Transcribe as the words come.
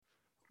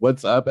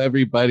What's up,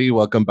 everybody?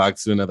 Welcome back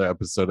to another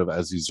episode of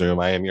As You Zoom.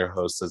 I am your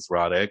host,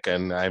 Roddick,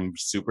 and I'm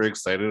super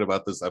excited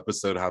about this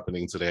episode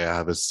happening today. I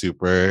have a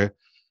super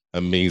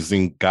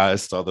amazing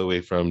guest all the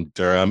way from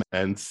Durham,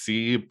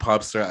 NC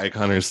pop star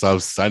icon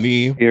herself,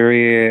 Sunny.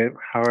 Period.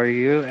 How are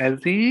you,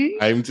 Ezzy?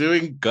 I'm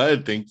doing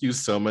good. Thank you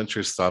so much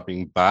for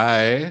stopping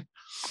by.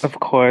 Of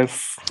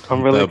course.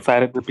 I'm really The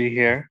excited to be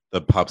here.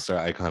 the pop star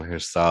icon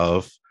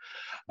herself.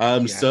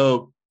 Yeah.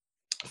 So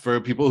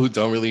for people who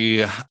don't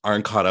really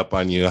aren't caught up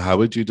on you, how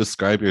would you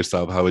describe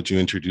yourself? How would you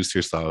introduce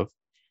yourself?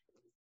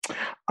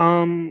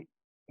 Um,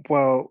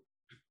 well,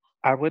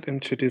 I would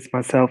introduce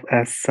myself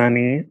as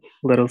Sunny,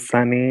 little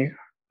Sunny.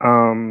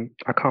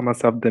 I call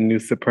myself the new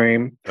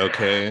Supreme.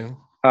 Okay.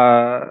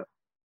 Uh,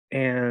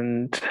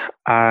 and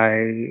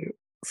I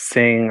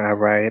sing, I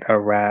write, I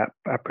rap,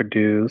 I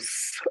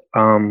produce,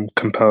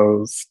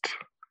 composed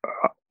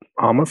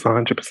almost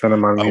 100% of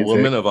my A music.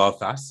 woman of all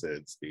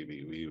facets,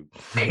 baby. We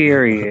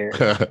Period.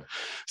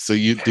 so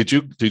you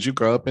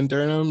grow up in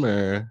Durham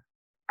or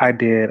I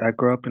did. I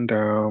grew up in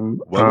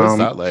Durham. what was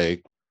that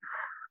like?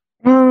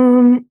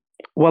 Um,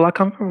 well, I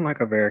come from like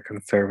a very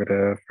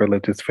conservative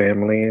religious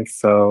family,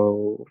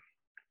 so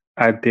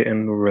I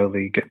didn't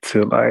really get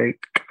to like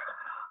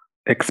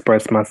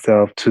express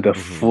myself to the Hmm.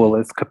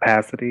 fullest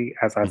capacity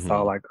as I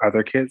saw Hmm. like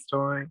other kids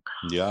doing.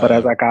 But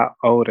as Yeah. I got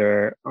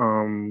older,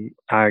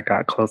 I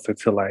got closer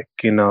to like,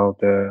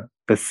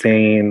 the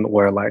scene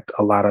where like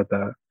a lot of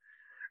the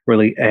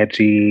really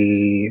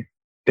edgy,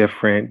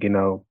 different,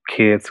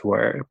 kids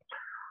were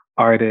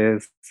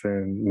artists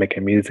and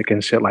making music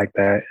and shit like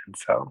that. And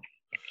so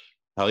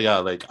Hell yeah.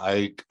 Like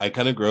I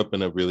kind of grew up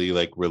in a really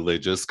like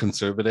religious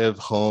conservative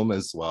home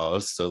as well.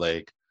 So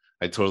like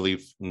I totally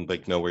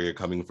like know where you're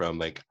coming from.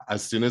 Like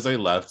as soon as I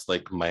left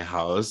like my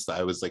house,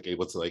 I was like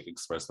able to like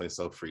express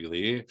myself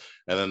freely.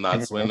 And then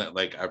that's when Mhm.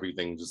 like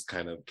everything just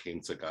kind of came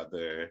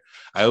together.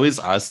 I always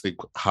ask like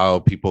how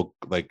people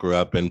like grew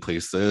up in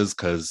places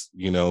because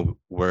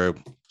we're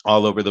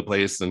all over the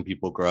place and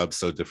people grow up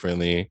so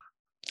differently.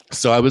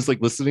 So I was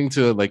like listening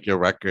to like your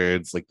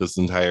records like this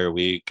entire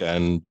week,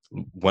 and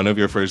one of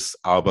your first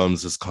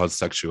albums is called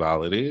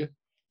Sexuality.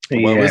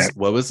 What Yeah. was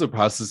what was the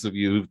process of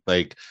you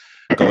like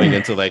going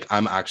into like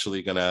I'm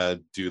actually gonna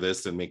do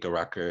this and make a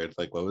record?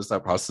 Like what was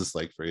that process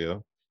like for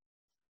you?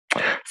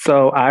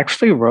 So I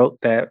actually wrote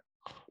and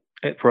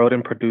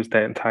produced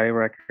that entire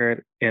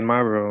record in my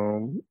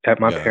room at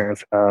my Yeah.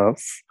 parents'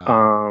 house.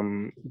 Uh,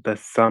 The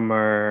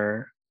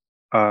summer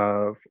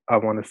of, I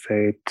want to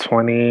say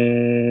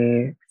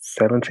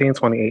 2017,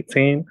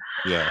 2018.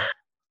 yeah.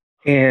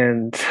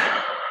 And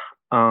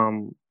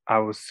I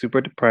was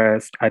super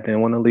depressed. I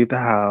didn't want to leave the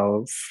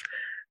house.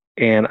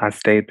 And I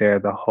stayed there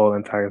the whole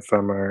entire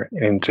summer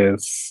and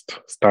just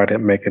started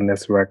making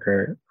this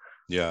record.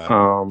 Yeah.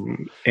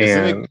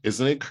 Isn't it And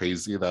isn't it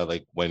crazy that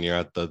like when you're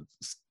at the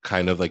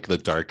kind of like the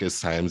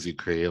darkest times you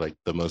create like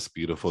the most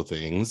beautiful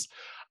things?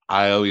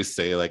 I always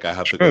say like I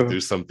have to go true,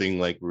 through something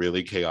like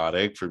really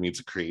chaotic for me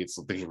to create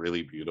something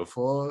really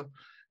beautiful.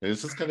 And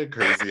it's just kind of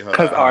crazy how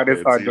because that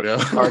happens, you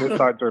know? artists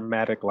are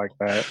dramatic like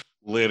that.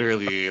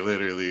 Literally,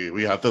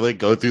 we have to like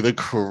go through the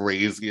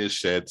craziest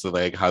shit to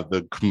like have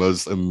the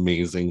most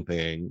amazing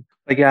thing.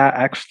 But yeah,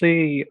 I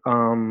actually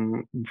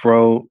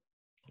wrote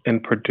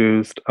and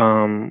produced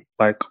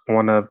like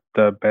one of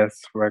the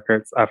best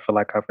records I feel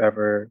like I've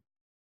ever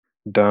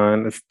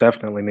done. It's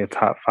definitely in the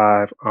top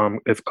five.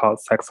 It's called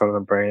Sex on the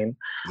Brain.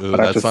 Ooh, But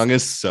I that just song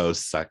is so yeah,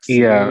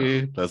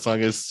 sexy. That song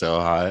is so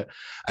hot.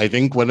 I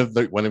think one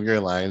of your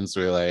lines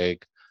were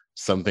like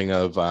something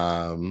of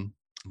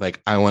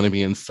like I want to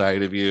be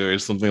inside of you or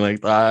something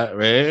like that,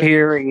 right?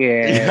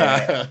 period.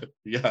 Yeah.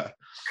 Yeah.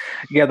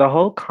 Yeah, the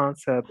whole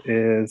concept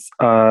is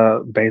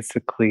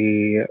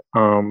basically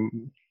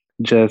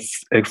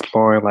just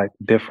exploring like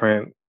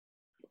different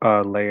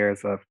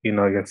layers of,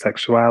 your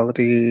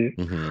sexuality.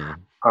 Hmm.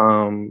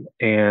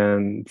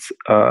 And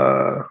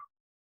uh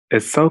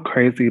it's so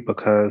crazy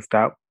because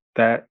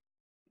that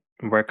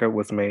record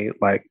was made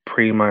like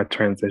pre my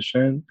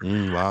transition.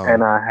 And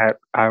Wow.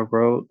 I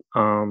wrote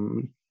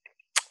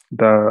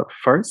the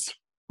first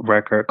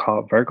record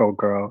called Virgo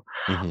Girl,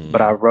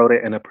 but I Hmm. wrote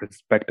it in a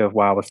perspective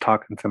while I was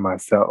talking to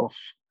myself.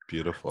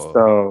 Beautiful.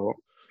 So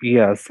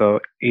yeah, so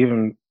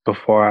even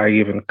before I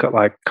even could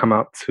like come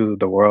out to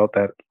the world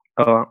that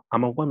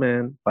I'm a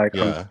woman, like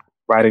I'm Yeah.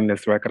 writing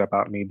this record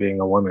about me being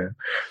a woman.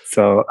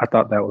 So I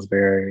thought that was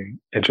very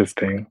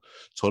interesting.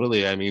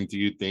 Totally. I mean, do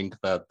you think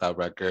that that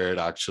record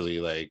actually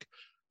like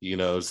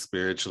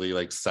spiritually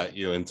like set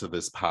you into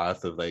this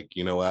path of like,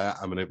 you know what,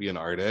 I'm gonna be an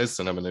artist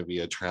and I'm gonna be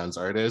a trans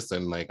artist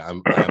and like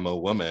I'm a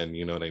woman,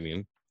 you know what I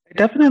mean? It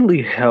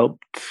definitely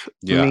helped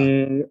Yeah,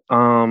 me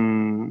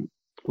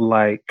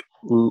like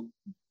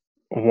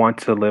want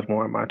to live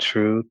more in my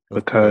truth of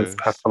because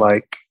I course. feel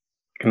like,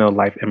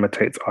 life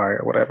imitates art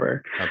or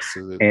whatever.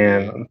 Absolutely.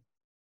 And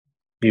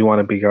you want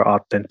to be your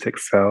authentic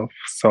self.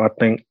 So I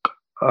think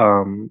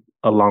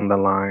along the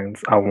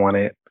lines, I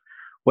wanted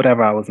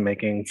whatever I was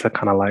making to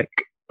kind of like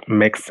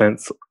make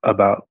sense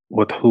about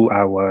with who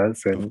I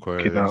was Of and,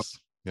 course.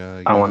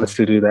 Yeah, I wanted yeah.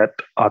 to do that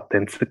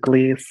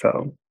authentically.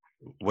 So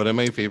One of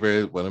my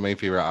favorite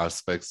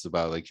aspects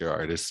about like your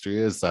artistry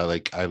is that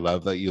like I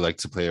love that you like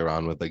to play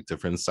around with like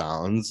different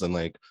sounds, and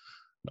like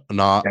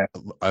not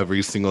yeah,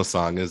 every single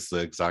song is the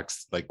exact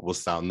like will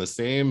sound the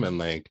same. And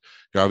like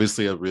you're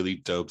obviously a really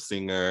dope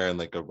singer and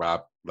like a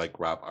rap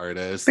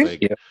artist. thank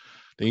Like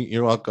you.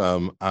 you're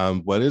welcome.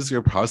 What is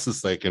your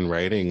process like in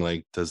writing?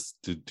 Like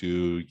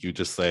do you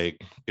just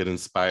like get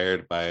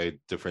inspired by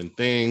different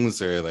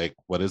things, or like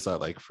what is that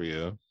like for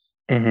you?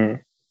 hmm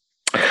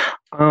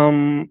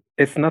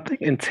it's nothing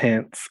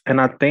intense,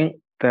 and I think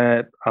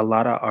that a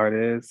lot of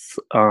artists,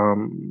 I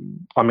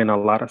mean, a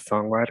lot of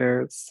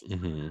songwriters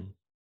Mm-hmm.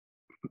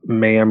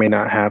 may or may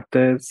not have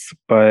this,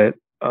 but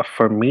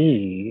for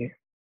me,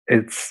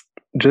 it's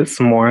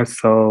just more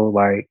so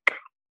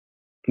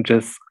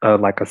just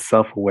like a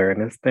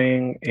self-awareness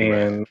thing, Right.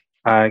 and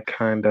I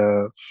kind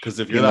of, Because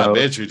if you're you that know,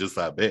 bitch, you're just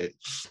that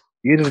bitch.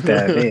 you just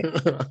that big.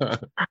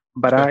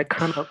 But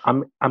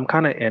I'm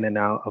kind of in and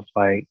out of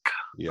like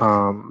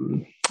Yeah.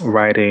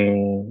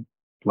 writing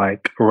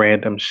like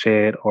random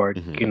shit, or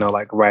Hmm.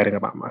 like writing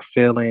about my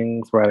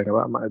feelings, writing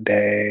about my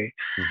day.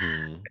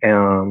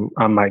 Hmm.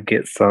 I might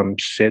get some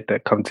shit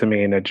that come to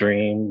me in a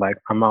dream. Like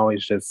I'm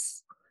always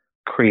just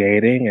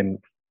creating and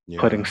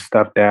putting Yeah.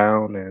 stuff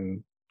down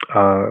and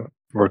uh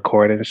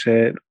recording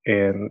shit,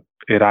 and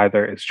it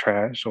either is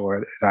trash or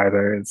it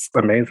either is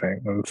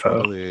amazing. And so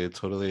Totally,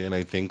 totally. And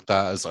I think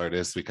that as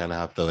artists, we kind of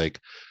have to like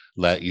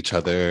let each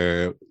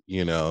other,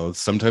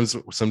 sometimes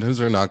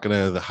we're not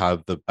gonna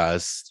have the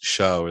best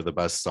show or the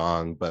best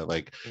song, but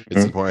like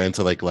it's mhm. important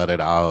to like let it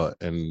out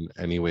in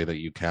any way that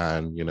you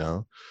can.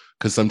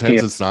 Because sometimes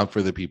Yeah, it's not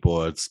for the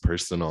people, it's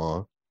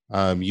personal. You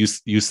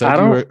I said you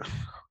don't were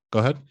go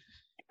ahead.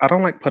 I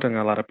don't like putting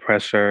a lot of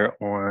pressure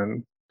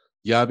on,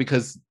 Yeah,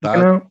 because you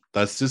know.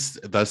 that's just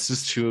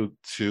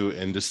too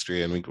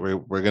industry, and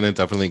we're gonna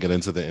definitely get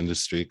into the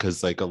industry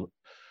because like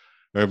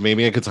or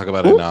maybe I could talk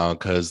about it Ooh, now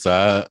because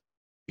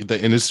the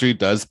industry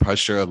does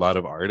pressure a lot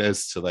of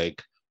artists to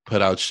like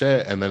put out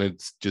shit, and then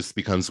it just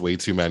becomes way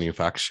too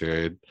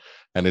manufactured,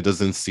 and it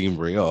doesn't seem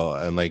real.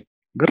 And like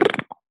grr.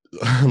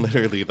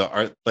 literally the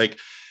art, like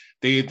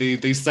they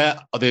set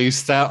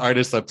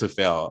artists up to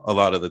fail a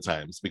lot of the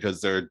times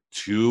because they're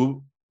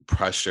too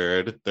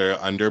pressured, they're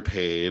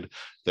underpaid,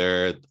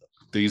 they're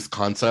these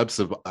concepts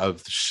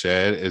of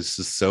shit is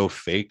just so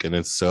fake, and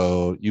it's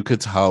so you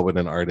could tell when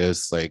an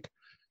artist like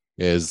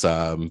is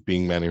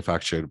being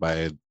manufactured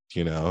by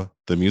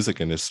the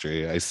music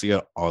industry. I see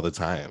it all the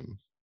time.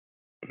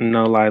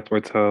 No lies were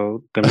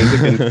told. The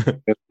music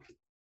industry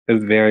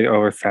is very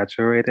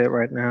oversaturated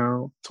right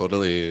now,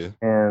 Totally.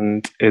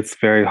 and it's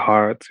very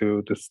hard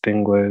to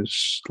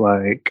distinguish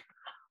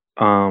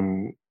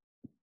um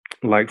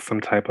like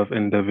some type of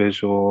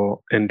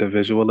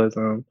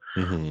individualism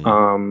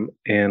Hmm.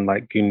 and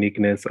like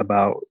uniqueness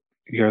about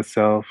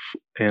yourself.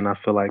 And I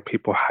feel like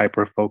people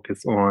hyper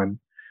focus on,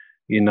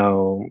 you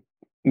know,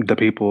 the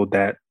people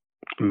that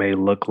may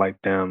look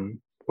like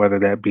them, whether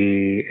that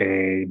be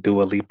a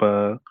Dua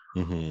Lipa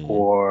Hmm.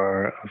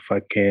 or a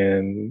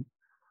fucking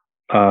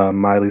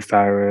Miley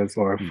Cyrus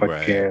or a Right.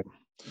 fucking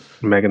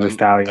Megan Thee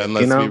Stallion, And you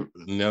let's be know?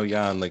 no,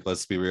 yeah, and like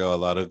let's be real, a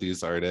lot of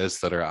these artists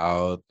that are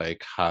out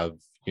like have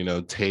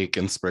take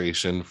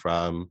inspiration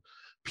from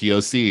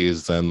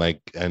POCs and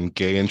like and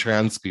gay and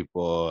trans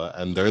people,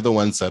 and they're the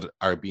ones that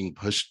are being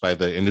pushed by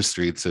the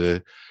industry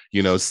to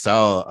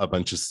sell a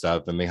bunch of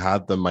stuff, and they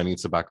have the money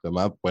to back them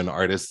up, when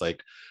artists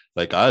like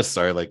us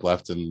are like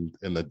left in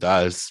the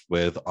dust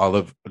with all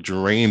of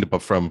drained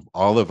but from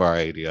all of our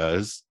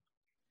ideas.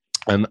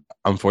 And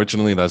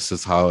unfortunately that's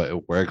just how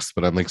it works,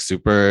 but I'm like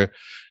super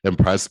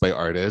impressed by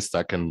artists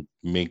that can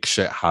make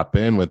shit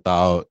happen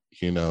without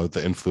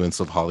the influence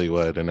of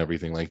Hollywood and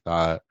everything like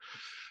that.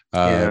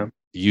 Yeah.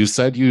 You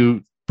said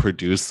you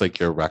produced like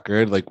your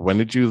record. Like when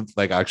did you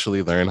like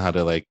actually learn how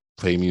to like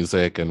play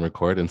music and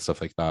record and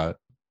stuff like that?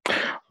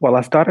 Well,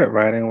 I started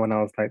writing when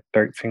I was like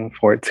 13,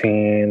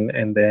 14,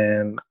 and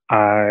then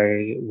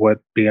I would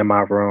be in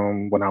my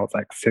room when I was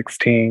like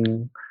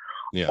 16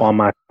 Yeah. on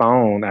my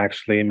phone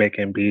actually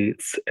making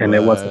beats. And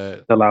it wasn't What?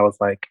 until I was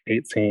like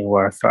 18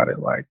 where I started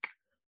like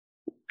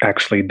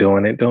actually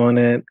doing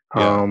it.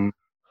 Yeah.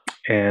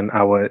 And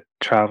I would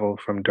travel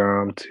from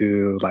Durham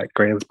to like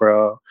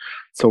Greensboro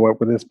to work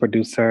with this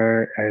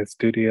producer at his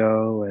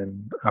studio.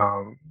 And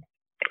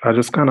I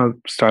just kind of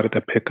started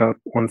to pick up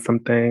on some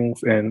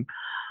things. And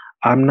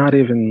I'm not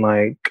even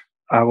like,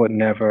 I would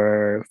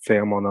never say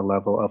I'm on the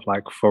level of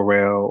like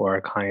Pharrell or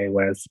Kanye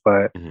West,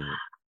 but Hmm.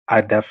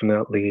 I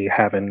definitely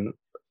have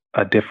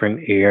a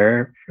different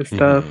ear for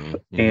stuff. Hmm.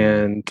 Hmm.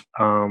 And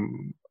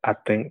I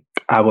think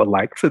I would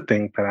like to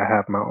think that I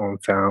have my own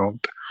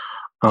sound.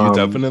 You Um,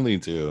 definitely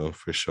do,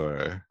 for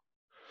sure.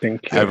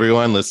 thank you.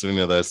 Everyone listening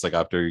to this, like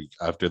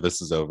after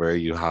this is over,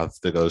 you have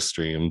to go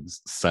stream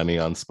Sunny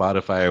on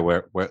Spotify,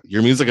 where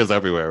your music is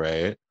everywhere,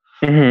 right?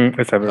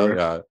 It's Hell everywhere.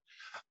 yeah.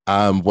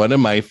 One of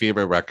my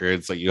favorite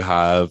records that you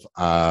have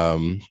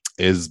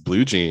is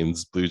Blue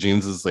Jeans. Blue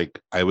Jeans is like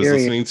I was Period.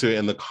 listening to it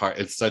in the car.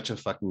 It's such a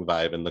fucking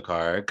vibe in the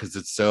car because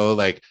it's so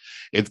like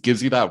it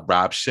gives you that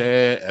rap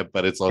shit,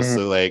 but it's Mhm.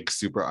 also like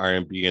super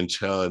R&B and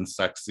chill and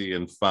sexy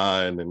and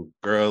fun and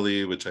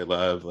girly, which I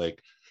love.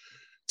 Like,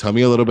 tell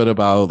me a little bit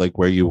about like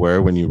where you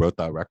were when you wrote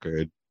that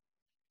record.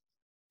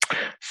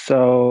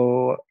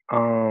 So,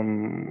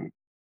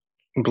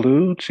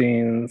 Blue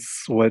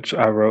Jeans, which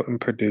I wrote and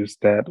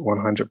produced at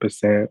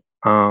 100%.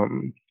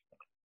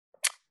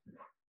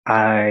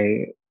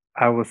 I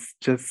I was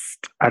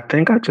just I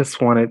think I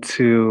just wanted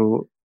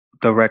to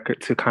the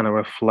record to kind of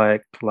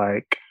reflect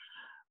like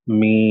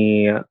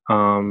me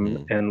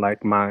Mhm. and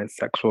like my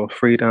sexual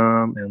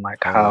freedom and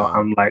like Hell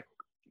how yeah.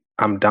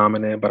 I'm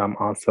dominant, but I'm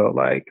also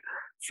like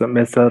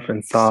submissive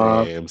and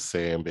soft,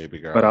 Same, baby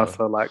but girl.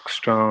 also like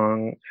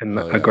strong and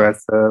Hell yeah.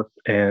 aggressive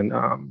and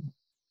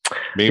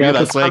Maybe yeah, just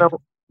that's kind like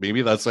of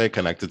maybe that's why I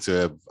connected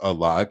to it a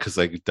lot because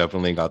like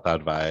definitely got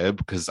that vibe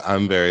because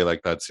I'm very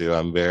like that too.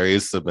 I'm very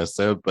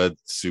submissive but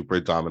super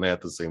dominant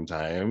at the same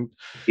time. And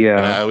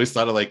yeah, I always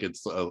thought of like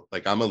it's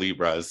like I'm a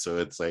Libra, so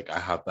it's like I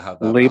have to have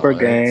that Libra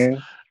balance.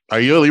 gang. Are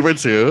you a Libra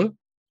too?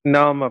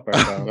 No, I'm a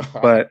Virgo,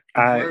 but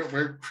I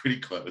We're pretty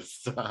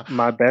close.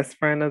 my best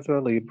friend is a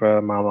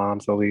Libra, my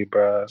mom's a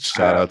Libra. I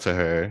Shout have, out to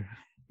her.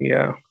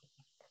 yeah.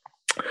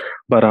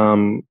 But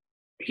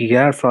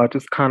yeah, so I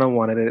just kind of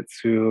wanted it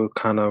to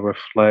kind of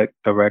reflect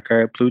the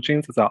record. Blue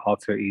Jeans is our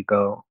alter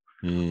ego.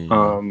 Mm,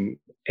 Um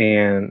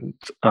and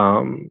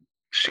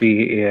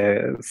she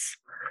is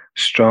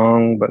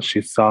strong, but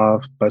she's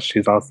soft, but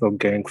she's also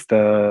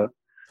gangsta.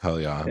 hell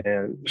yeah.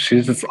 And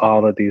she's just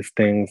all of these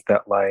things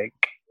that like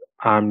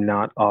I'm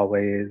not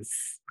always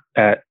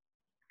at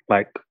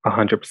like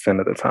 100%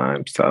 of the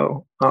time.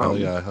 So Hell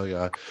yeah, hell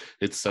yeah.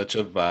 It's such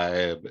a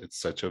vibe. It's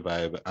such a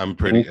vibe.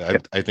 thank you.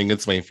 I think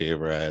it's my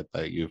favorite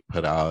that you've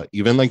put out.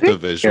 Even like the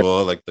Thank you.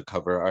 visual, like the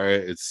cover art,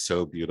 it's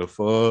so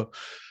beautiful.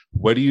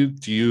 What are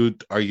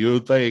you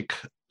like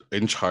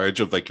in charge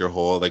of like your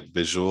whole like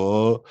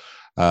visual?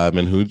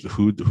 And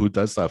who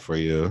does that for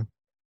you?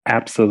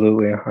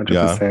 Absolutely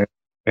Yeah. 100%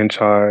 in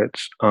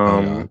charge.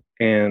 Hell yeah.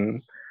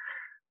 And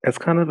it's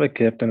kind of a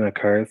gift and a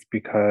curse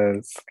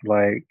because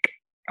like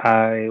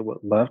I would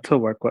love to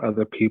work with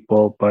other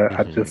people, but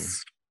Hmm.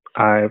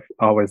 I've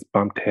always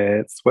bumped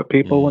heads with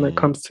people when it Mm,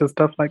 comes to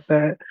stuff like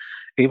that.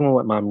 Even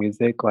with my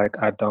music, like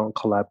I don't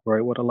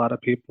collaborate with a lot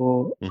of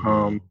people.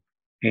 hmm.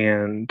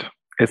 And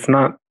it's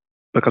not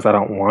because I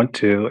don't want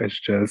to, it's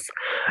just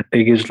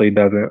it usually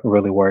doesn't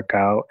really work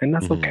out, and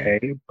that's Hmm.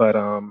 okay. But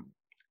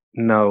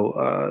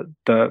no,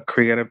 the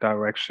creative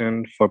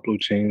direction for Blue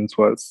Jeans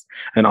was,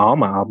 and all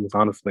my albums,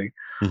 honestly,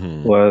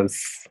 Hmm. was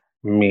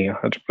me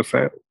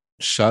 100%.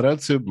 Shout out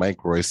to Mike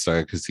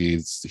Roystar because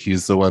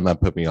he's the one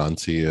that put me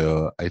onto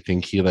you. I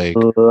think he like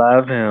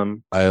Love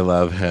him. I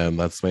love him.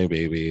 That's my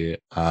baby.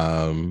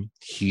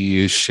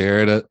 He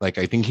shared it, like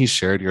I think he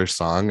shared your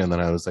song, and then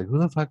I was like, who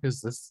the fuck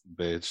is this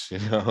bitch? You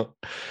know?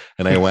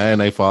 And I went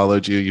and I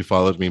followed you, you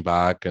followed me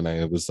back, and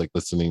I was like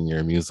listening to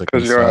your music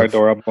and Because you're stuff.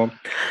 adorable.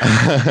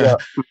 Yeah,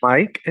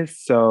 Mike is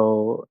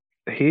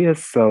he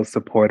is so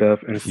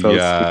supportive and so sweet.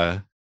 Yeah.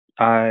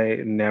 I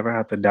never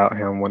have to doubt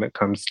him when it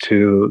comes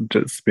to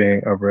just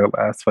being a real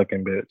ass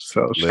fucking bitch.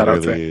 So shout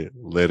out to him.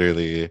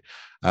 Literally.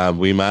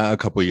 We met a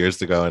couple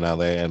years ago in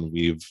LA, and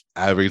we've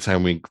every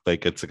time we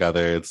like get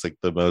together, it's like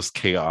the most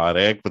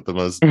chaotic but the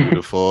most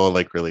beautiful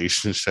like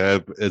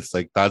relationship. It's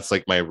like that's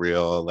like my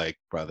real like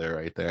brother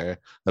right there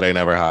that I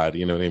never had.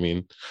 You know what I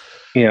mean?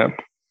 Yeah.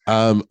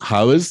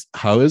 How is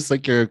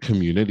like your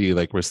community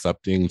like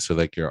recepting to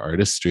like your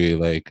artistry?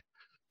 Like,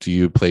 do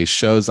you play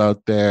shows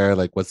out there?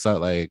 Like, what's that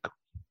like?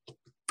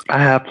 I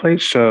have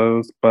played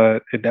shows,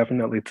 but it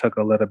definitely took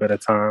a little bit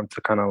of time to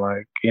kind of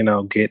like,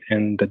 get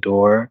in the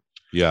door.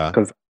 Yeah.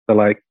 Because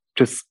like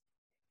just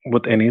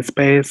with any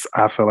space,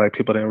 I feel like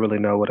people didn't really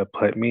know where to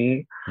put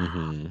me.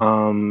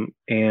 Mm-hmm.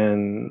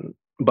 And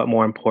but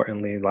more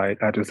importantly,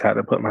 like I just had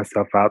to put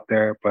myself out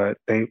there. But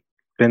they've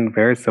been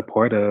very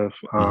supportive.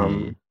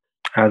 Mm-hmm.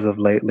 As of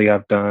lately,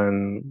 I've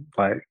done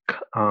like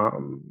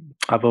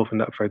I've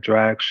opened up for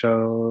drag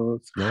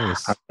shows. I've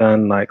Nice.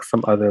 done like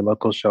some other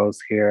local shows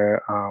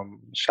here.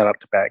 Shout out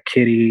to Bad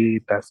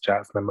Kitty, that's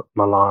Jasmine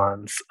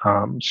Milan's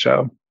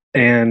show.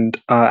 And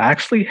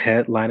actually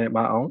headlined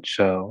my own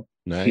show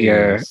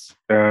here. Nice.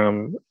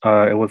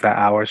 It was an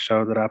hour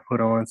show that I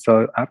put on.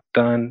 So I've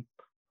done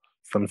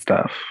some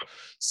stuff.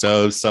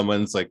 So if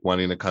someone's like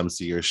wanting to come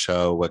see your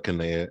show, what can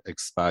they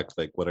expect?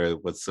 Like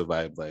what's the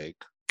vibe like?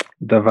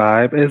 The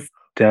vibe is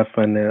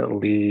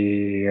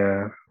definitely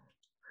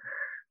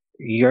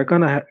you're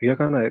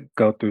gonna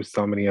go through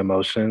so many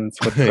emotions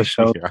with the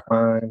show of Yeah.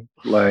 mine,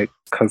 like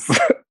because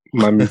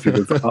my music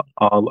is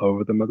all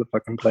over the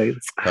motherfucking place.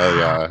 Hell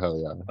yeah, hell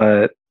yeah.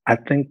 But I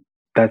think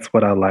that's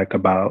what I like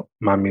about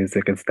my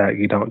music is that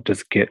you don't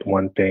just get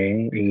one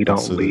thing and you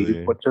don't leave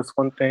Absolutely. with just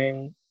one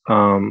thing.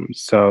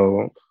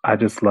 So I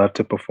just love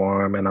to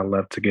perform and I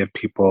love to give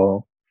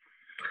people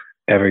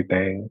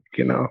everything.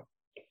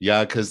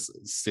 Yeah, because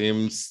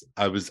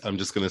I'm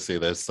just gonna say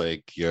this,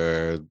 like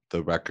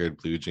the record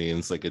Blue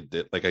Jeans, like it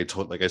did, like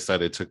I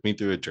said, it took me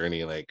through a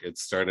journey. Like it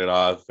started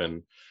off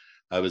and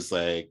I was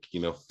like,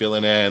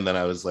 feeling it, and then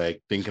I was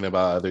like thinking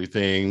about other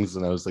things,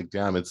 and I was like,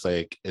 damn, it's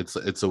like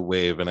it's a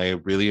wave, and I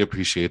really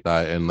appreciate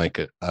that in like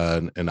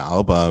an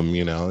album.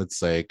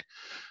 It's like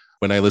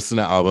when I listen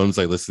to albums,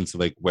 I listen to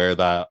like where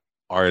that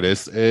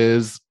artist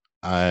is.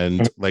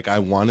 And like I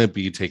want to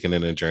be taken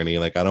in a journey.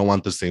 Like I don't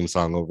want the same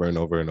song over and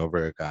over and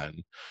over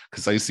again.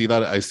 Because I see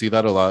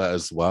that a lot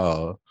as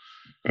well.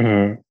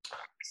 Mhm.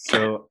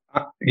 So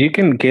you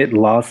can get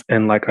lost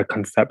in like a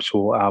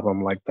conceptual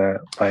album like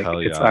that. Like Hell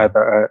it's yeah.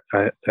 either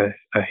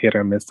a hit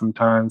or miss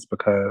sometimes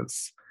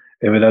because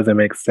if it doesn't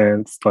make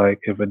sense, like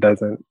if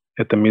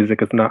the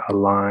music is not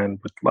aligned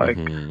with like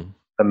Hmm.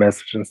 the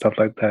message and stuff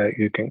like that,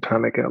 you can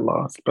kind of get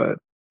lost. But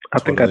I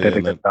think I Totally. did a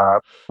And good then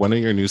job. one of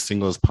your new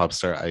singles,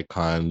 Popstar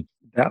Icon.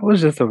 That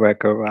was just a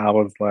record where I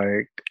was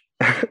like,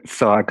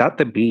 so I got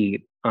the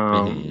beat,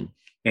 Hmm.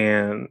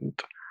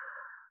 and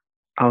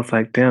I was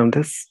like, damn,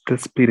 this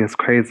beat is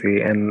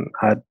crazy, and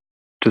I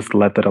just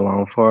left it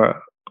alone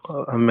for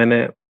a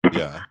minute.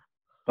 Yeah.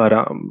 But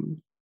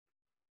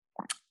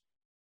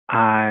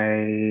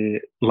I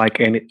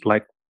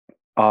like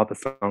all the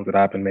songs that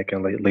I've been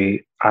making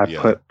lately. I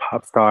Yeah. put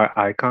pop star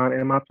icon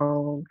in my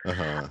phone.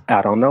 Uh-huh.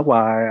 I don't know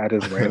why. I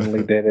just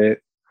randomly did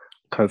it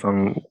because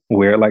I'm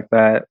weird like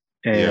that,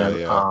 Yeah, and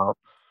yeah.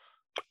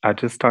 I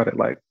just started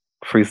like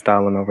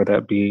freestyling over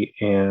that beat,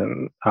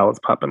 and I was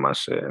popping my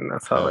shit, and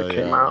that's how it Hell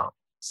came yeah. out.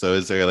 So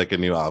is there like a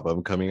new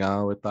album coming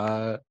out with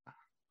that?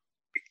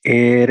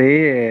 It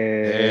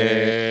is.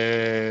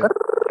 Eh,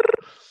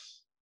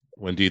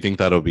 when do you think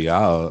that'll be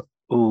out?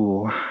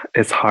 Ooh,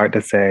 it's hard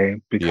to say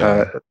because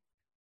Yeah,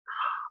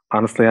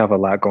 honestly, I have a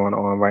lot going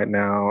on right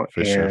now,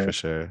 for sure, for and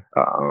sure.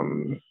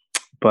 um,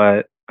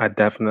 but I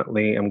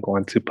definitely am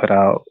going to put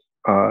out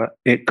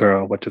 "It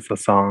Girl," which is a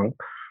song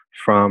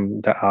from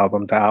the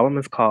album. The album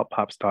is called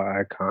Pop Star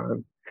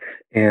Icon,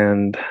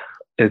 and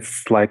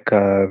it's like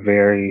a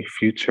very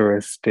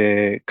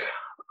futuristic,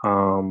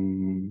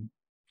 um,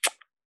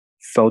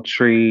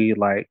 sultry,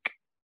 like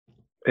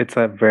it's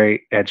a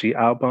very edgy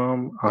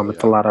album. Hell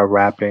It's a yeah. lot of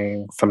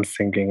rapping, some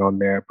singing on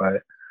there,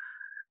 but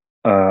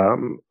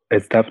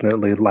it's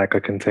definitely like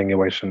a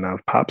continuation of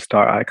Pop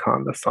Star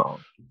Icon, the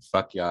song.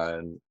 Fuck yeah.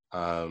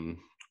 And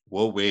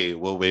we'll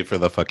wait for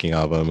the fucking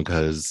album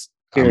because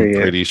I'm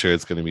Period. pretty sure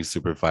it's gonna be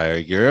super fire.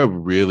 You're a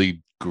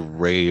really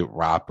great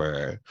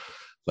rapper.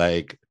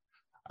 Like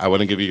I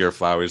want to give you your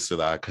flowers for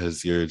that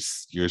because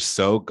you're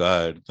so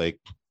good. Like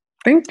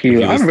Thank if you.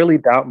 you I listen, really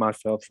doubt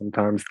myself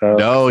sometimes though.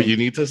 no, you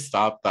need to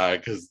stop that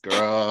because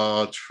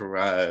girl,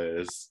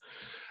 trust.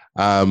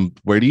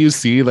 Where do you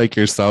see like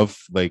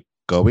yourself like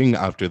going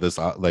after this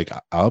like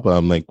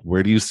album? Like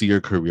where do you see your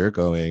career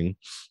going?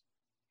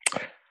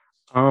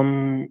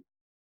 Um,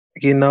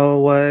 you know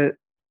what?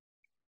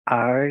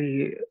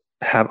 I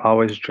have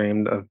always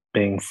dreamed of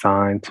being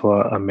signed to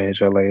a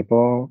major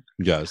label,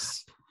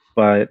 Yes.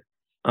 but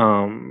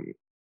um,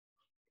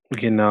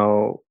 you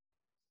know,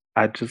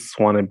 I just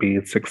want to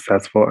be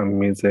successful in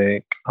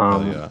music.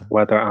 Hell yeah.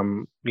 Whether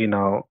I'm,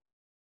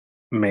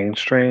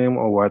 mainstream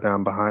or whether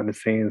I'm behind the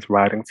scenes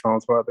writing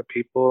songs for other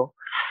people.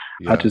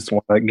 I Yeah. just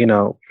want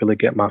to, really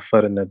get my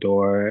foot in the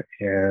door.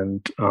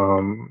 And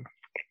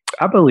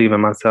I believe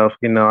in myself.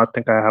 I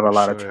think I have a For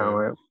lot of sure.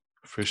 talent,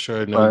 For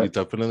sure. No, you but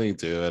definitely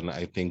do. And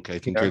I think your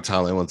yeah.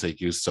 talent will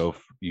take you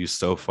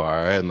so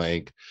far. And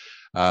like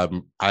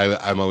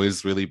I'm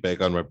always really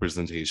big on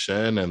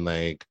representation and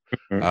like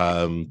Mhm.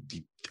 um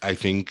I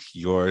think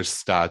your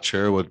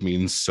stature would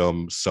mean so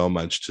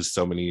much to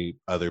so many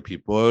other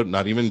people,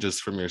 not even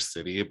just from your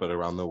city, but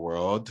around the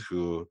world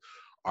who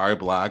are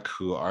black,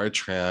 who are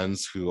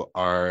trans, who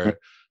are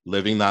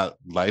living that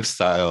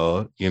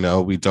lifestyle.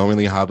 We don't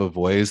really have a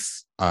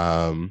voice.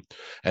 And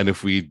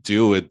if we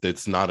do it,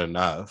 it's not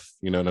enough.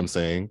 You know what I'm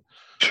saying?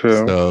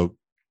 True. So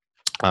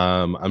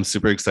I'm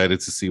super excited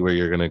to see where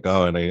you're gonna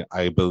go, and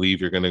I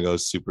believe you're gonna go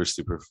super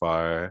super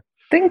far.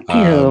 Thank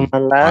you, my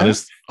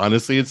love.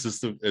 Honestly, it's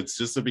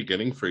just a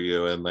beginning for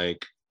you, and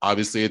like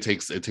obviously it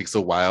takes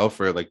a while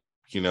for like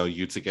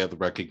you to get the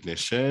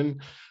recognition,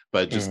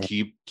 but just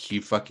Mhm.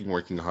 keep fucking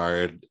working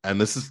hard. And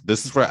this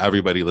is for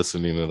everybody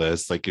listening to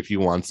this. Like if you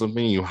want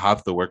something, you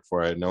have to work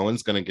for it. No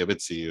one's gonna give it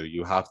to you.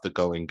 You have to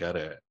go and get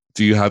it.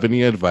 Do you have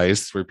any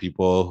advice for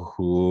people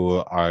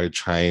who are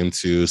trying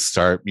to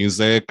start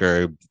music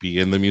or be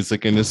in the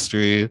music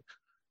industry?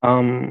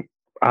 Um,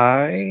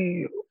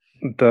 I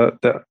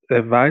the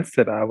advice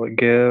that I would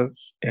give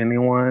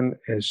anyone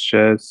is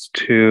just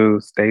to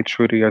stay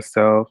true to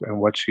yourself and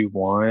what you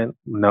want.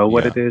 Know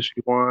what Yeah. it is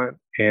you want,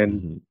 and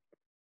Mhm.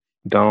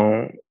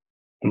 don't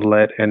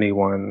let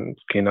anyone,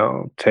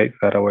 take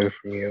that away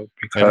from you And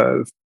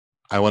because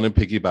I want to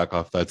piggyback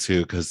off that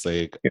too, because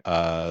like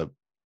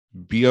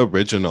be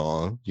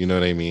original, you know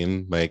what I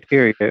mean? Like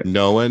period.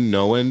 no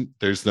one,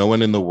 there's no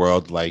one in the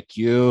world like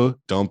you.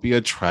 Don't be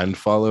a trend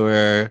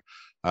follower.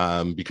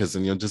 because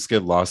then you'll just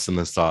get lost in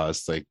the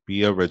sauce. Like,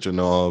 be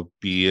original,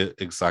 be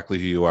exactly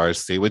who you are,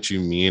 say what you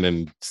mean,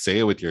 and say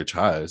it with your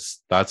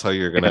chest. That's how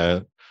you're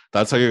gonna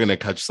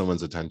catch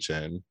someone's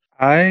attention.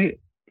 I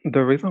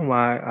the reason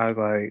why I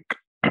like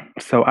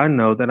so I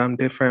know that I'm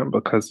different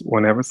because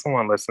whenever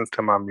someone listens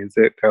to my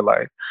music, they're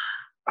like,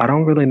 I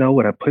don't really know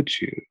where to put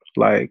you.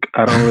 Like,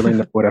 I don't really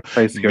know where to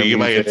place your Me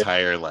my music.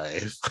 entire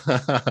life.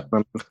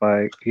 I'm just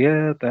like,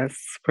 yeah,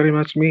 that's pretty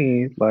much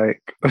me.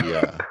 Like,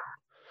 Yeah.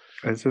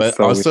 it's just But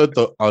so weird.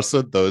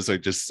 also those are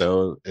just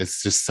so,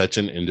 it's just such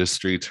an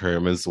industry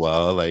term as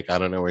well. Like, I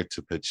don't know where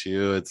to put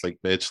you. It's like,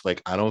 bitch,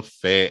 like I don't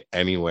fit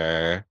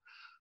anywhere.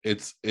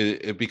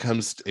 It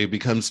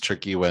becomes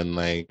tricky when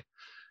like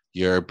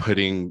you're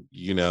putting,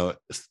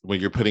 when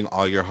you're putting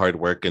all your hard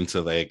work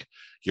into like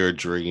your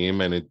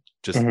dream and it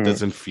just Mhm.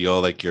 doesn't feel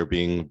like you're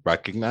being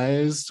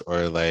recognized,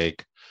 or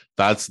like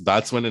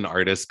that's when an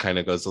artist kind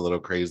of goes a little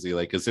crazy.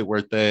 Like, is it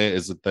worth it?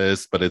 Is it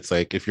this? But it's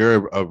like, if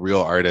you're a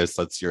real artist,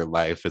 that's your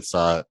life. It's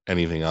not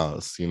anything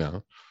else.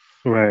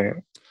 Right.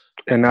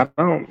 And I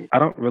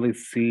don't really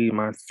see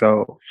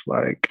myself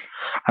like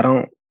I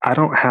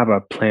don't have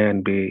a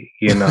plan B,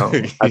 you know.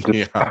 I just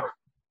Yeah.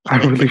 I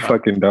really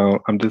fucking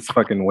don't. I'm just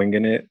fucking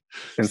winging it.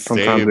 And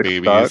sometimes Same, it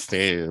baby. sucks,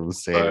 Same, but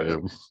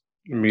same.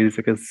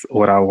 music is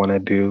what I want to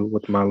do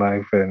with my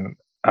life. And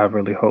I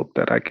really hope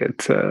that I get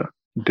to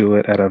do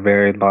it at a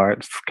very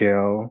large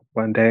scale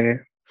one day.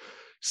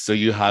 So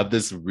you have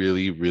this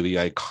really, really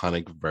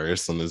iconic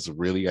verse on this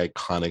really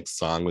iconic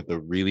song with a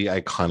really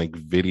iconic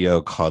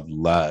video called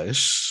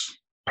Lush.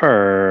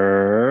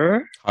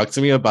 Per. Talk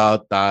to me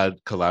about that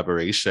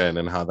collaboration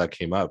and how that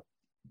came up.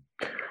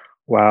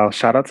 Wow.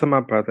 Shout out to my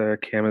brother,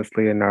 Camus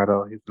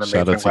Leonardo. He's an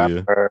Shout out amazing to you.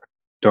 rapper,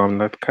 Durham,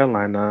 North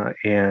Carolina.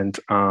 And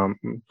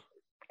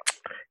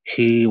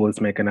he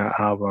was making an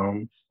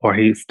album, or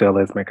he still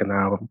is making an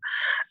album.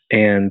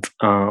 And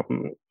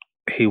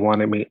he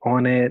wanted me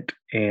on it,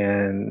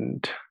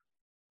 and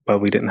but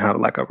we didn't have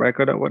like a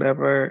record or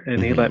whatever.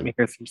 And he let Mhm. me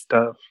hear some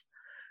stuff.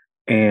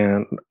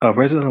 And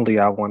originally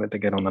I wanted to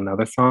get on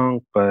another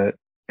song, but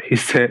he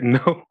said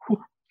no.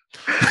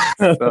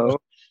 So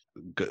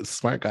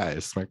Smart guy,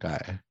 smart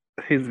guy.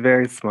 he's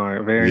very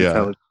smart, very Yeah.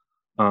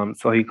 intelligent.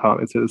 So he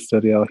called me to the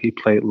studio. He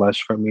played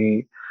Lush for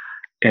me,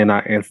 and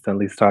I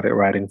instantly started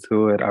writing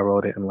to it. I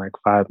wrote it in like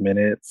 5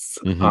 minutes.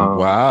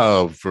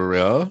 Wow, for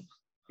real?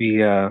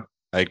 Yeah,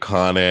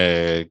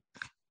 Iconic.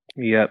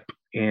 yep.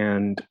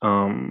 And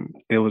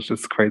it was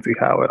just crazy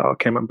how it all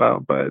came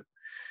about. But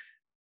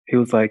he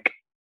was like,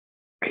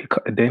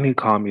 then he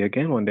called me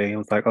again one day. He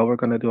was like, "Oh, we're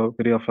gonna do a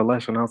video for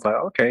Lush," and I was like,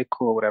 "Okay,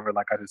 cool, whatever."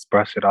 Like I just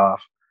brushed it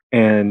off,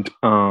 and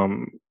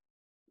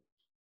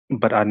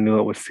but I knew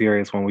it was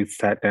serious when we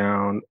sat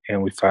down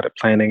and we started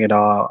planning it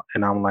all.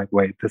 And I'm like,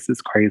 "Wait, this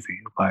is crazy!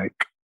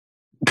 Like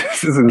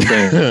this is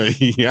insane."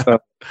 Yeah. So,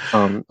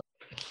 um,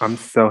 I'm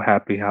so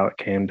happy how it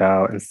came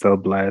out and so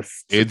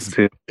blessed it's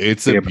to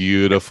it's a be able to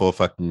beautiful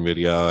fucking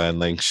video, and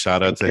like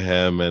shout out thank to you.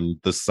 him, and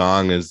the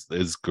song is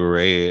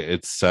great.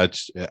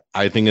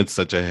 I think it's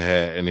such a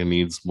hit, and it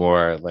needs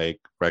more like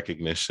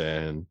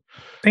recognition,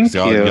 because Thank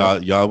y'all you.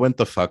 y'all y'all went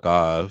the fuck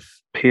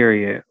off.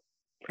 Period.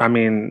 I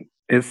mean,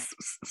 it's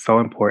so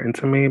important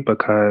to me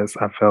because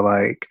I feel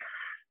like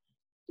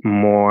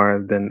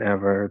more than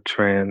ever,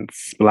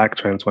 Black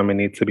trans women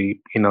need to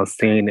be,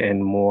 seen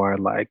in more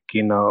like,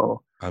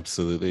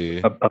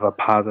 Absolutely. of a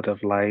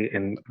positive light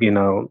and,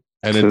 And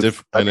a to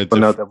diff let and a people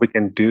know diff that we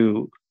can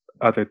do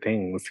other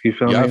things. You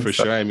feel Yeah, me? for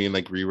So, sure. I mean,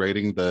 like,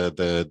 rewriting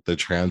the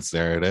trans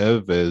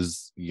narrative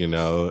is,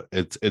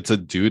 it's a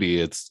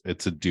duty. It's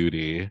a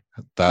duty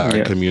that our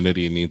yeah.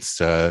 community needs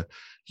to,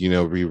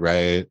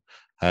 rewrite.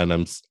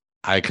 And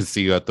I could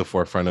see you at the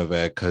forefront of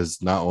it,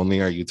 because not only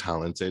are you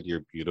talented,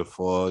 you're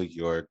beautiful,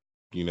 you're,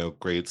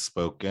 great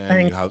spoken,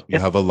 Thank you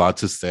have a lot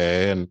to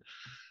say, and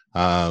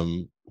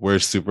we're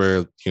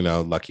super,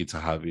 lucky to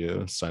have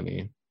you,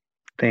 Sunny.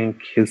 thank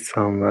you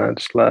so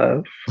much,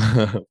 love.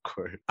 Of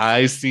course.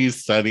 I see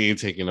Sunny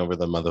taking over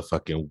the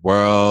motherfucking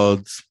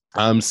world.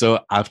 So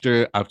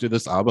after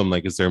this album,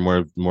 like, is there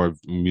more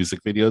music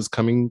videos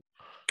coming?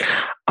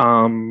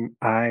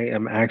 I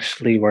am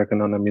actually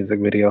working on a music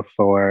video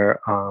for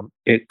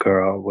It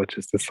Girl, which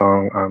is the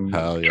song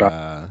Hell drop.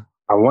 yeah.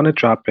 I want to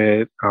drop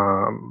it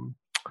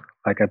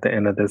like at the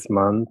end of this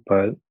month,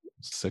 but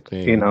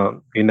Sickening.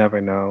 you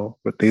never know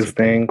with these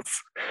Sickening.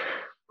 things.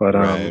 But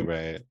Right,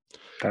 right.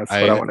 that's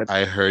what I I want to do.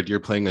 I heard you're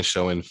playing a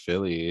show in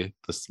Philly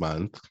this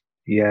month.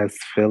 Yes,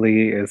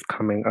 Philly is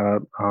coming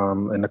up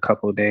in a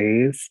couple of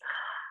days.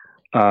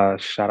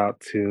 Shout out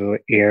to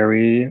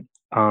Ari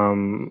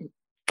um,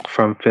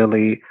 from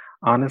Philly.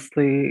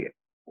 Honestly,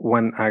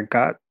 when I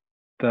got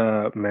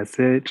the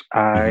message,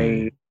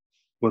 I Mhm.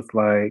 was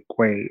like,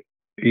 wait,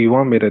 you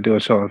want me to do a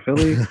show in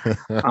Philly?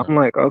 I'm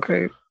like,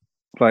 okay.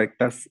 Like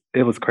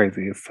it was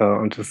crazy.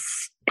 So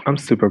I'm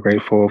super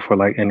grateful for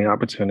like any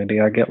opportunity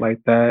I get like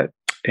that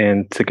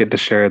and to get to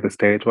share the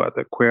stage with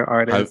other queer have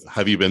artists.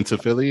 have you been to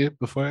Philly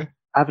before?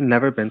 I've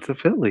never been to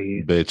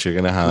Philly. Bitch,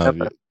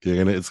 Never.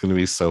 it's gonna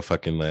be so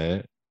fucking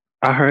lit.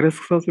 I heard it's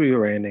supposed to be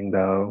raining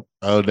though.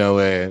 Oh no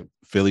way.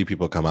 Philly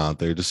people come out.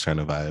 They're just trying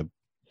to vibe.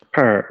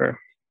 Per.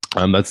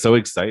 That's so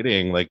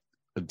exciting. Like,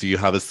 do you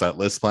have a set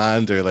list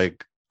planned or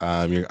like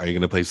are you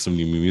gonna play some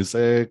new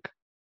music?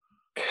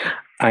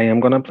 I am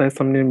gonna play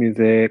some new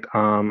music.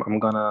 I'm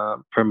gonna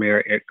premiere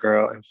It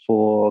Girl in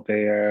full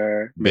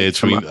there, make Bitch,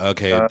 some we other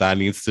okay, stuff, that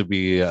needs to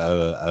be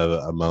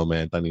a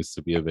moment. That needs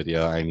to be a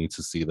video. I need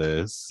to see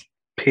this.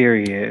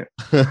 period.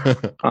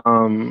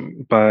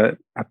 But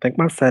I think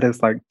my set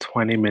is like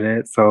 20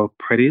 minutes, so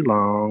pretty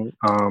long.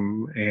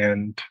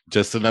 And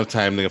Just enough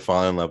time to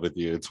fall in love with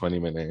you, 20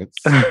 minutes.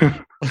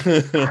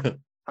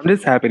 I'm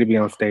just happy to be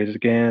on stage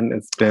again.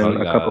 It's Oh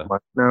been a couple yeah,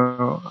 months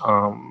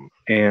now.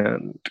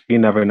 And you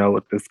never know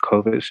with this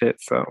COVID shit,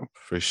 so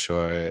for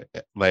sure.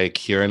 Like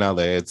here in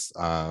LA, it's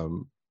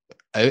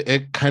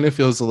it kind of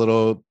feels a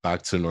little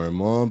back to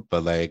normal,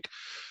 but like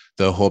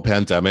the whole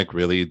pandemic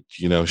really,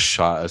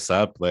 shot us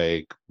up.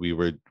 Like we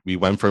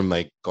went from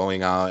like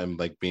going out and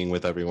like being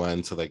with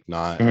everyone to like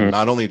not, and mhm.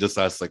 not only just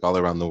us, like all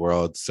around the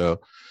world.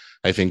 So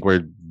I think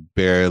we're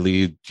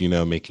barely,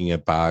 making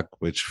it back,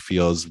 which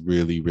feels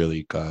really,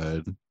 really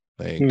good.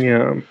 Like,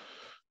 Yeah.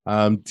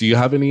 do you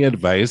have any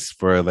advice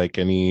for like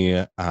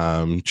any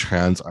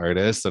trans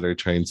artists that are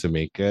trying to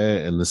make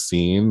it in the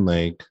scene?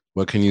 Like,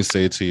 what can you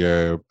say to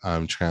your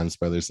trans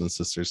brothers and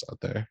sisters out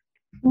there?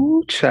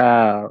 Ooh,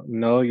 child,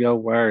 know your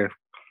worth.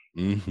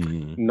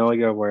 Hmm. Know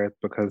your worth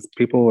because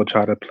people will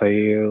try to play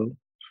you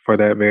for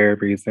that very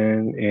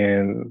reason.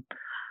 And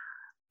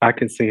I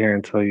can sit here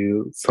and tell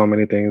you so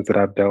many things that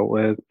I've dealt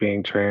with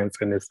being trans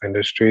in this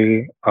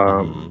industry,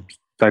 Hmm.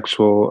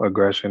 sexual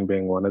aggression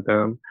being one of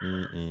them.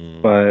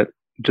 Mm-mm. But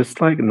just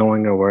like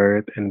knowing your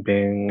worth and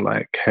being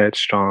like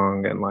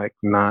headstrong and like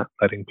not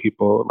letting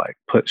people like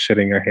put shit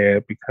in your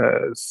head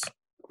because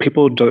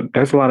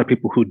there's a lot of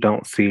people who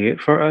don't see it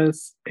for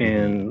us. Hmm.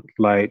 And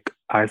like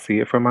I see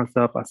it for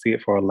myself, I see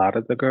it for a lot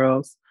of the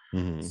girls.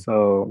 Hmm.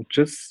 So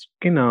just,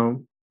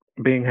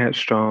 being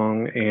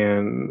headstrong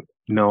and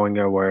knowing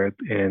your worth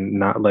and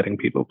not letting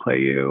people play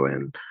you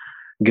and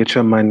get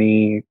your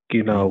money,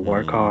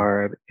 work Hmm.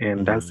 hard,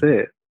 and that's Hmm.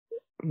 it.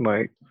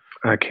 Like,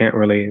 I can't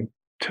really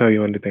tell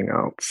you anything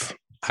else.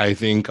 I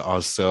think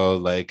also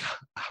like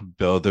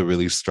build a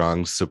really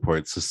strong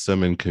support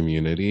system and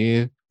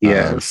community. So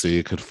Yes.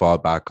 you could fall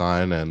back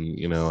on and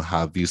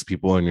have these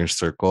people in your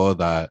circle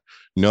that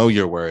know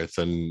your worth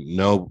and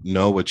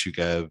know what you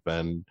give,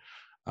 and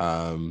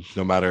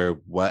no matter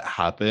what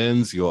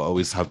happens, you'll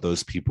always have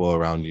those people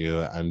around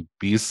you. And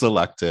be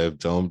selective.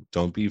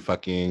 Don't be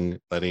fucking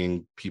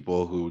letting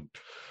people who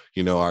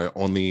are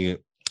only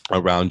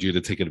around you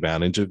to take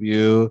advantage of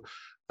you.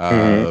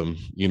 Hmm.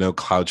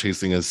 Cloud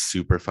chasing is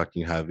super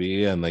fucking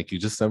heavy, and like you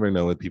just never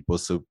know with people.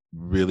 So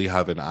really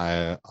have an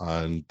eye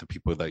on the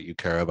people that you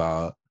care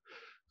about.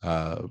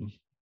 um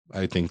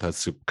I think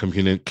that's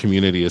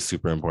community is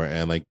super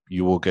important. Like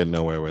you will get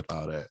nowhere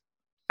without it.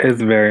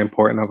 It's very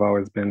important. I've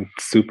always been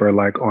super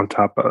like on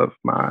top of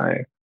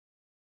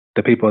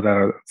the people that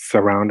are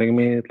surrounding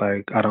me.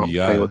 Like I don't play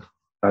Yeah. with,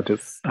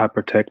 I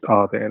protect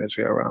all the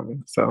energy around me.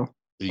 So,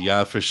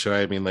 Yeah, for sure.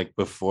 I mean, like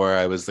before,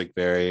 I was like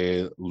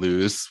very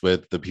loose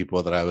with the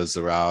people that I was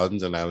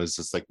around, and I was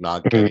just like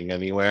not mhm. getting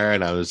anywhere.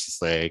 And I was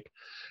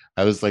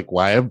like,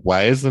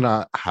 why is it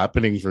not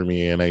happening for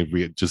me? And I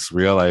just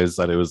realized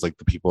that it was like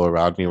the people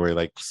around me were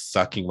like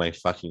sucking my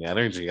fucking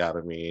energy out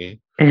of me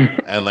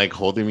and like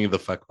holding me the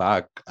fuck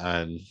back.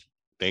 And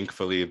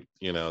thankfully,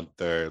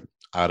 they're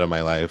out of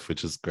my life,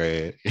 which is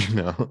great.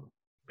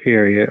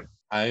 Period.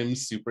 I'm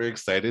super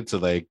excited to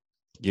like,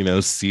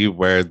 see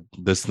where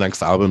this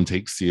next album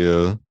takes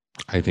you.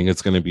 I think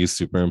it's going to be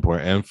super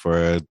important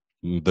for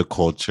the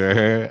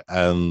culture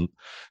and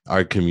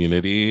our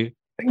community.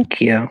 Thank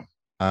you.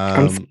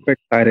 I'm Um, super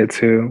excited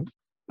too.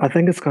 I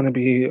think it's going to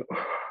be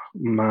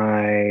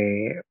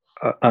my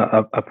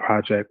a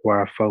project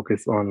where I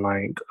focus on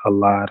like a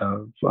lot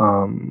of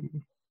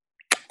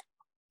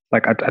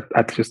like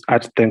I just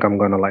think I'm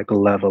gonna like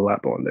level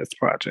up on this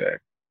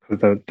project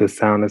because the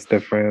sound is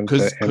different, the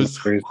because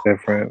imagery is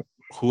different.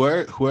 who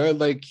are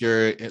like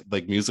your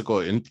like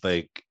musical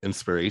like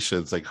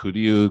inspirations? Like who do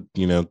you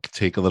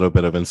take a little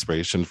bit of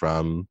inspiration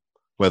from,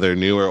 whether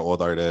new or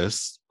old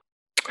artists?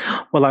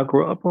 Well, I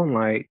grew up on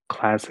like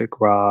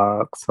classic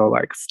rock, so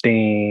like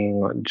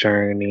Sting,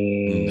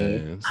 Journey,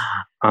 Nice.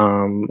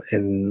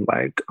 and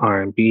like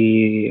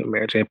R&B,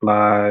 Mary J.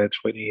 Blige,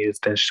 Whitney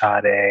Houston,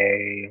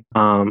 Sade,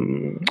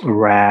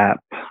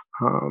 rap,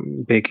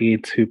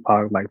 Biggie,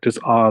 Tupac, like just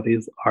all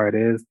these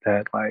artists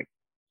that like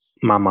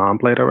my mom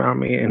played around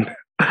me, and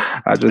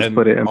I just And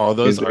put it in music.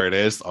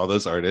 all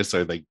those artists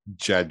are like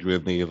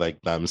genuinely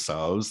like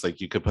themselves. Like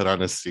you could put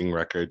on a Sting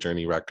record,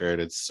 Journey record,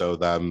 it's so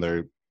them.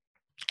 They're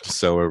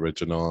so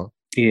original.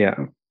 Yeah,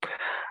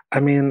 I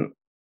mean,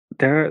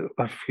 there are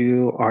a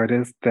few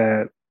artists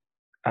that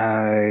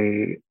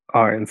I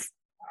are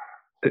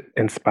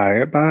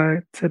inspired by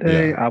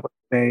today. Yeah, I would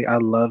say I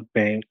love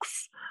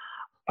Banks.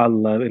 I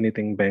love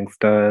anything Banks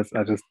does.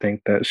 I just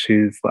think that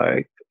she's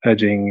like a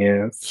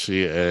genius.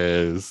 she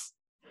is.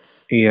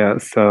 Yeah,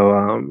 so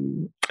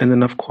and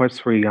then of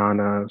course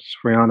Rihanna.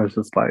 Rihanna's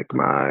just like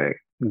my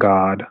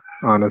god,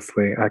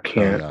 honestly. I Oh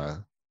can't. yeah,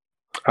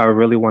 I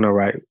really want to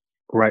write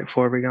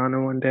for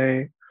Rihanna one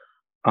day.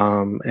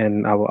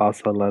 And I would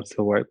also love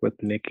to work with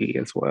Nicki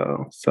as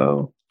well.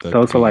 So the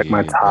those are like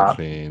my queen, the top.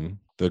 queen,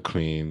 the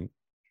queen.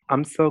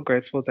 I'm so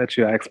grateful that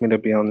you asked me to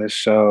be on this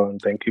show and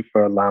thank you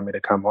for allowing me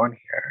to come on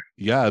here.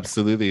 Yeah,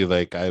 absolutely.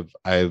 Like I've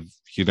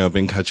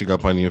been catching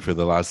up on you for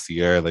the last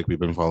year. Like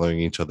we've been following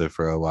each other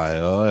for a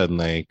while, and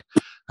like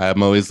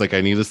I'm always like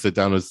I need to sit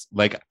down with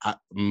like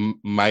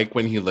Mike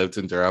when he lived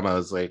in Durham. I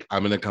was like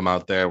I'm gonna come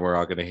out there. We're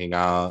all gonna hang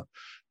out,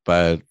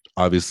 but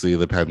obviously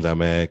the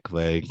pandemic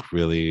like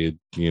really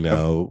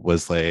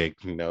was like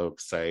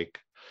psych.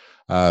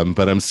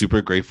 But I'm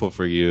super grateful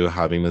for you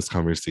having this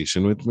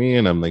conversation with me,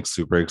 and I'm like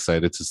super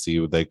excited to see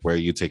like where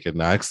you take it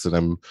next. And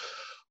I'm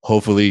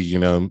hopefully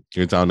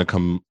you're down to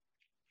come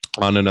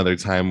on another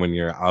time when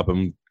your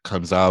album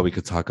comes out. We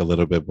could talk a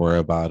little bit more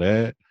about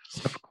it.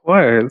 Of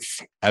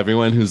course.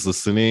 Everyone who's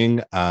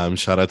listening,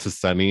 shout out to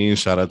Sunny,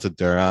 shout out to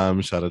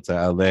Durham, shout out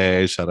to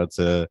LA, shout out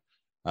to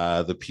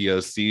the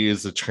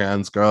POCs, the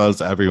trans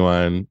girls,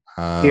 everyone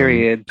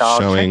Period.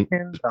 Dog showing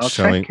check-in. Dog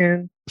showing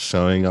check-in.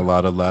 showing a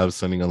lot of love,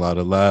 sending a lot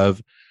of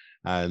love.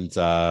 And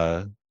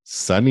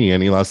Sunny,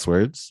 any last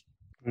words?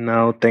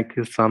 No, thank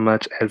you so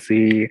much,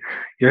 Ezzy.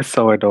 You're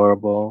so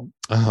adorable.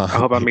 I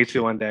hope I meet Thank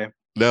you you. one day.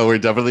 No, I'm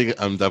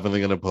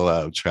definitely gonna pull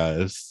out,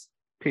 trust.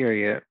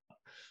 Period.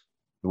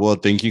 Well,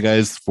 thank you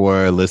guys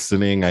for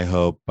listening. I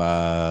hope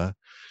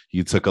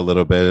you took a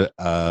little bit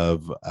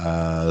of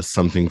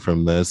something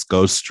from this.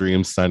 Go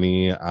stream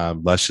Sunny.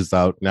 Lush is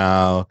out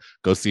now.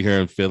 Go see her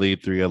in Philly,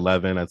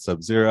 311 at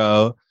Sub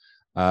Zero.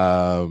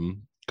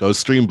 Go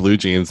stream Blue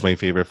Jeans, my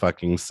favorite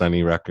fucking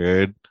Sunny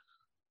record.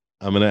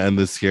 I'm going to end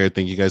this here.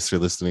 Thank you guys for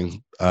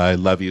listening. I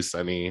love you,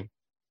 Sunny.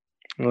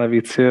 Love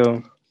you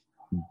too.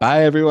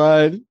 Bye,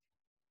 everyone.